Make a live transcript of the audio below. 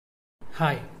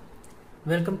Hi,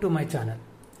 welcome to my channel.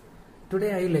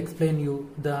 Today I will explain you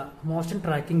the motion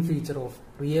tracking feature of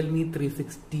Realme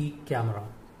 360 camera.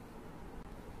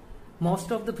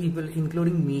 Most of the people,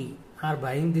 including me, are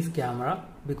buying this camera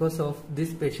because of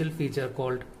this special feature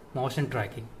called motion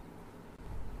tracking.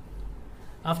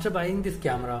 After buying this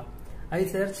camera, I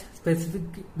searched specific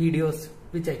videos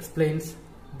which explains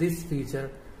this feature,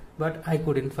 but I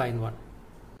couldn't find one.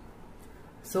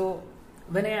 So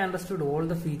when I understood all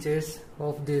the features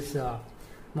of this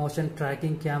motion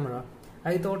tracking camera,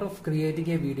 I thought of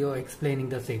creating a video explaining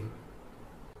the same.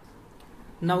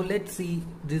 Now let's see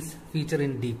this feature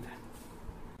in deep.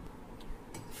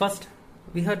 First,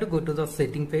 we have to go to the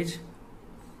setting page.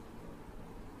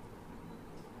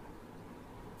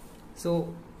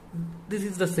 So this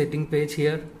is the setting page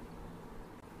here.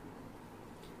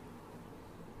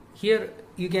 Here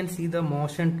you can see the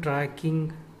motion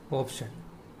tracking option.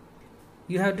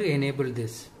 You have to enable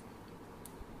this.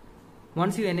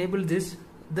 Once you enable this,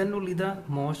 then only the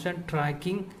motion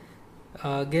tracking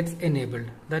gets enabled.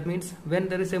 That means when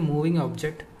there is a moving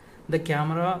object, the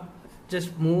camera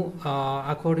just move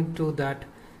according to that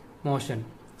motion.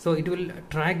 So it will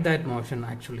track that motion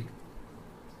actually.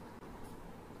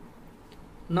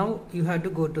 Now you have to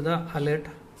go to the alert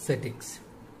settings.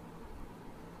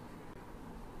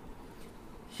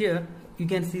 Here you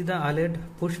can see the alert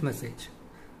push message.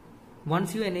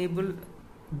 Once you enable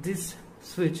this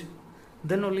switch,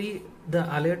 then only the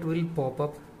alert will pop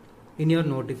up in your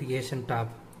notification tab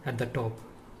at the top.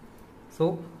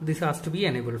 So this has to be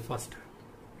enabled first.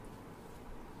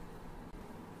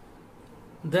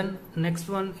 Then next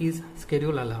one is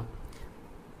schedule alarm.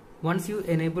 Once you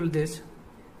enable this,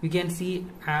 you can see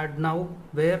add now,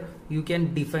 where you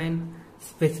can define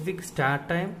specific start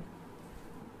time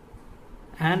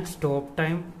and stop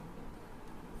time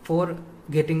for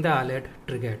getting the alert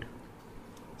triggered.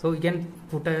 So you can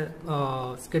put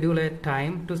a schedule a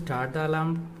time to start the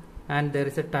alarm, and there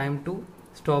is a time to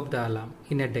stop the alarm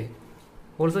in a day.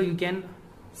 Also you can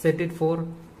set it for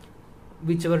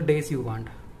whichever days you want.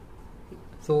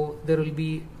 So there will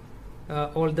be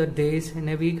all the days in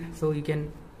a week, so you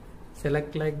can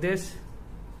select like this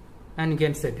and you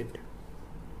can set it.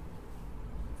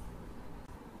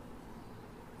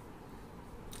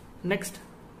 Next,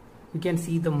 you can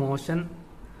see the motion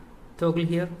toggle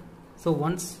here. So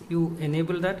once you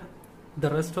enable that, the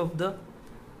rest of the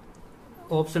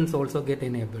options also get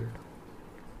enabled.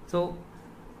 So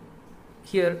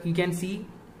here you can see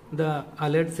the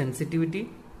alert sensitivity,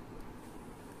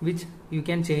 which you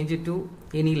can change it to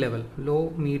any level,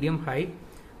 low, medium, high.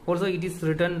 Also it is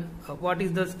written what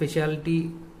is the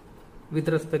specialty with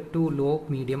respect to low,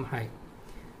 medium, high.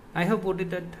 I have put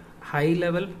it at high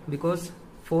level because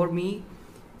for me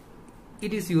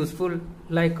it is useful,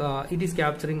 like it is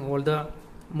capturing all the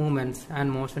movements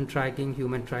and motion tracking,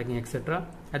 human tracking, etc.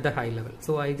 at the high level.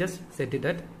 So I just set it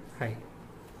at high.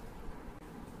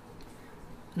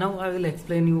 Now I will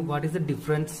explain you what is the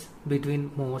difference between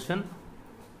motion,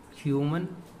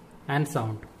 human and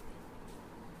sound.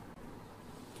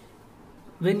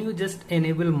 When you just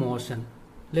enable motion,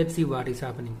 let's see what is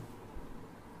happening.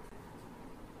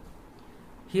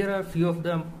 Here are few of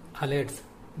the alerts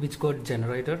which got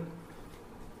generated.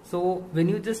 So when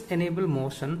you just enable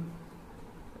motion,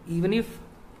 even if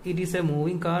it is a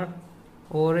moving car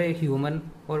or a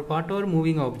human or whatever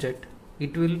moving object,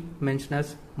 it will mention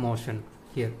as motion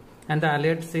here, and the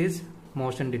alert says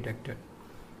motion detected.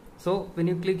 So when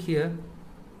you click here,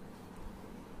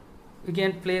 you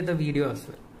can play the video as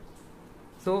well.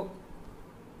 So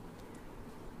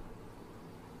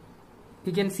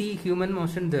you can see human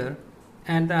motion there,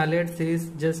 and the alert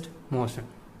says just motion.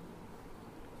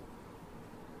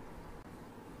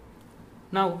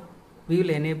 Now we will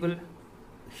enable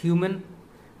human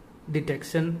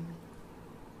detection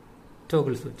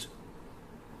toggle switch.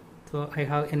 So I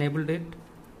have enabled it,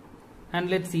 and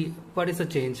let's see what is the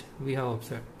change we have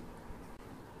observed.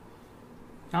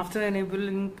 After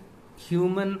enabling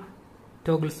human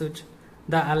toggle switch,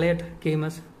 the alert came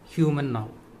as human now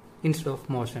instead of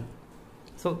motion.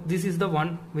 So this is the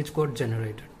one which got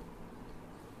generated.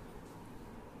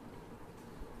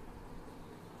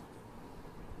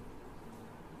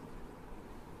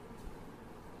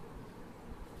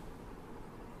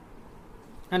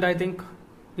 And I think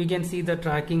we can see the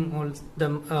tracking,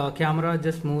 the camera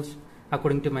just moves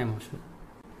according to my motion.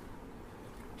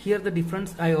 Here the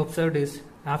difference I observed is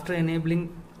after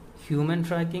enabling human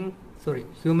toggle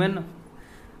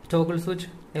switch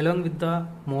along with the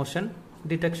motion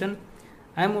detection,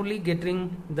 I am only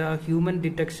getting the human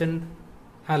detection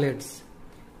alerts.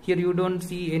 Here you don't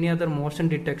see any other motion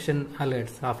detection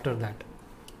alerts after that.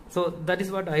 So that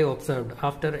is what I observed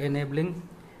after enabling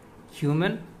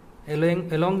human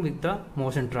along with the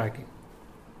motion tracking,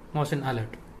 motion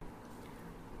alert.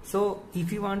 So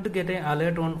if you want to get an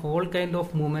alert on all kind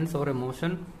of movements or a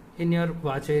motion in your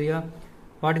watch area,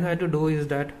 what you have to do is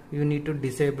that you need to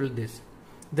disable this.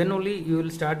 Then only you will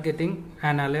start getting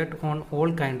an alert on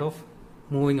all kind of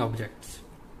moving objects.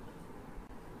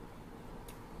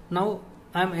 Now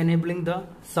I am enabling the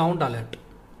sound alert.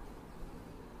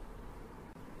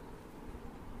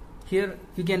 Here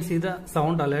you can see the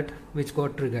sound alert which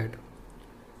got triggered.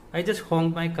 I just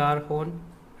honked my car horn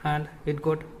and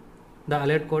the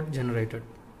alert got generated.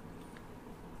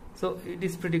 So it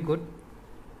is pretty good.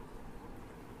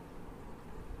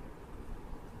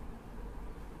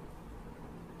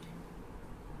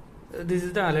 This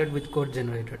is the alert which got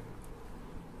generated.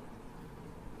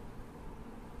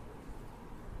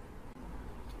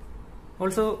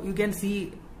 Also you can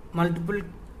see multiple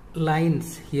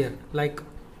lines here, like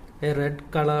a red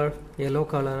color, yellow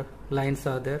color lines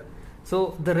are there.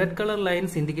 So the red color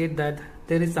lines indicate that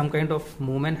there is some kind of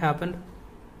movement happened.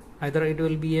 Either it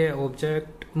will be a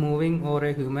object moving or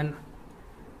a human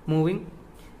moving.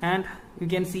 And you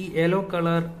can see yellow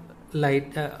color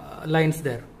lines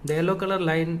there. The yellow color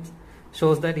line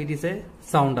shows that it is a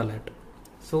sound alert.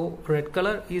 So red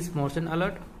color is motion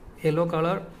alert, yellow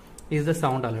color is the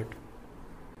sound alert.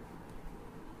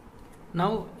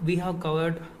 Now we have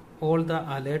covered all the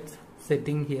alerts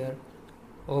setting here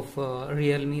of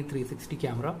Realme 360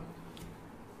 camera.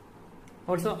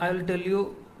 Also I will tell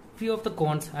you few of the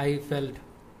cons I felt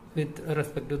with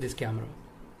respect to this camera.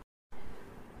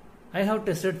 I have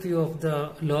tested few of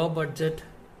the low budget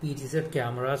PTZ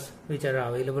cameras which are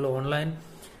available online,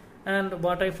 and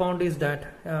what I found is that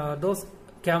those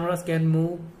cameras can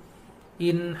move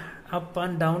in up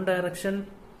and down direction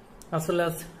as well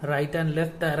as right and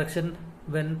left direction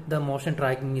when the motion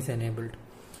tracking is enabled.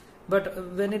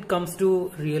 But when it comes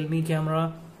to Realme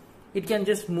camera, it can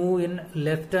just move in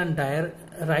left and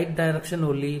right direction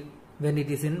only when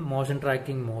it is in motion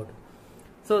tracking mode.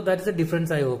 So that is the difference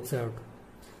I observed.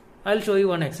 I'll show you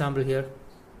one example here.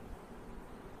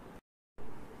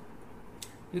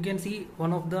 You can see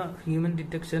one of the human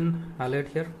detection alert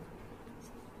here.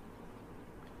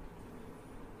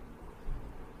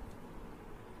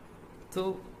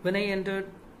 So when I entered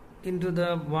into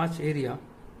the watch area,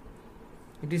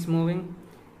 it is moving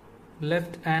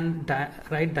left and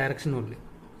right direction only.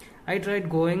 I tried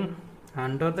going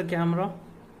under the camera,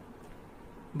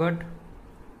 but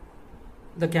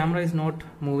the camera is not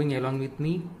moving along with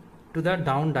me to the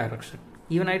down direction.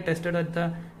 Even I tested at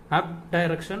the up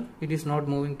direction, it is not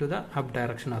moving to the up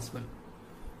direction as well.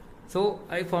 So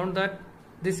I found that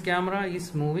this camera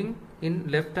is moving in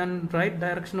left and right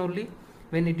direction only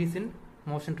when it is in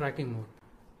motion tracking mode.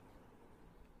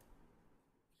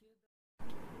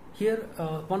 Here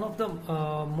one of the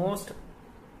most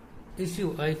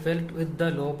issue I felt with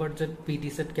the low budget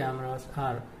PTZ cameras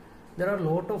are there are a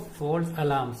lot of false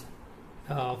alarms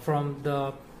from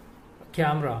the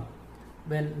camera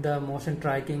when the motion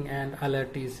tracking and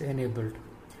alert is enabled.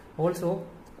 Also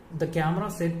the camera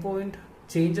set point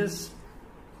changes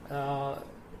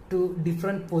to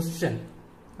different position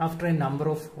after a number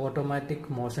of automatic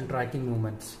motion tracking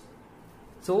movements.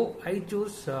 So I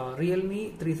choose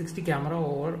Realme 360 camera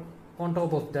over on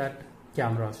top of that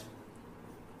cameras.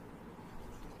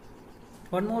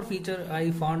 One more feature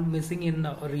I found missing in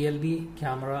Realme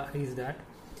camera is that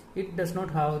it does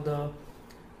not have the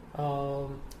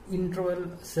interval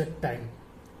set time.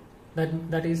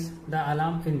 That is the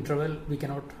alarm interval we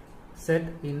cannot set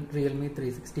in Realme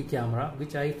 360 camera,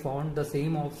 which I found the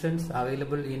same options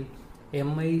available in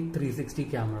MI 360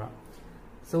 camera.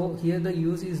 So here the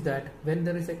use is that when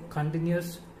there is a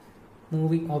continuous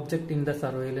moving object in the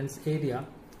surveillance area,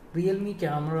 Realme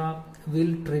camera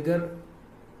will trigger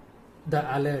the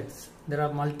alerts. There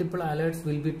are multiple alerts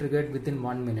will be triggered within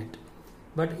 1 minute.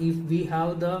 But if we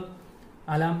have the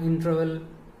alarm interval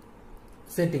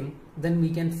setting, then we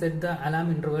can set the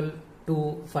alarm interval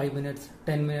to 5 minutes,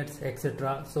 10 minutes,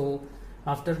 etc. So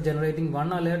after generating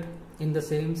one alert in the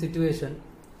same situation,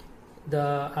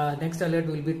 the next alert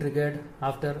will be triggered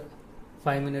after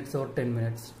 5 minutes or 10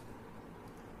 minutes.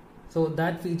 So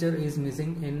that feature is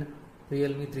missing in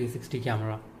Realme 360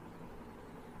 camera.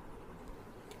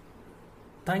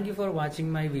 Thank you for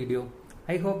watching my video.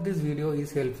 I hope this video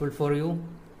is helpful for you.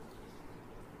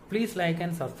 Please like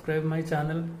and subscribe my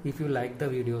channel if you like the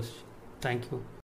videos. Thank you.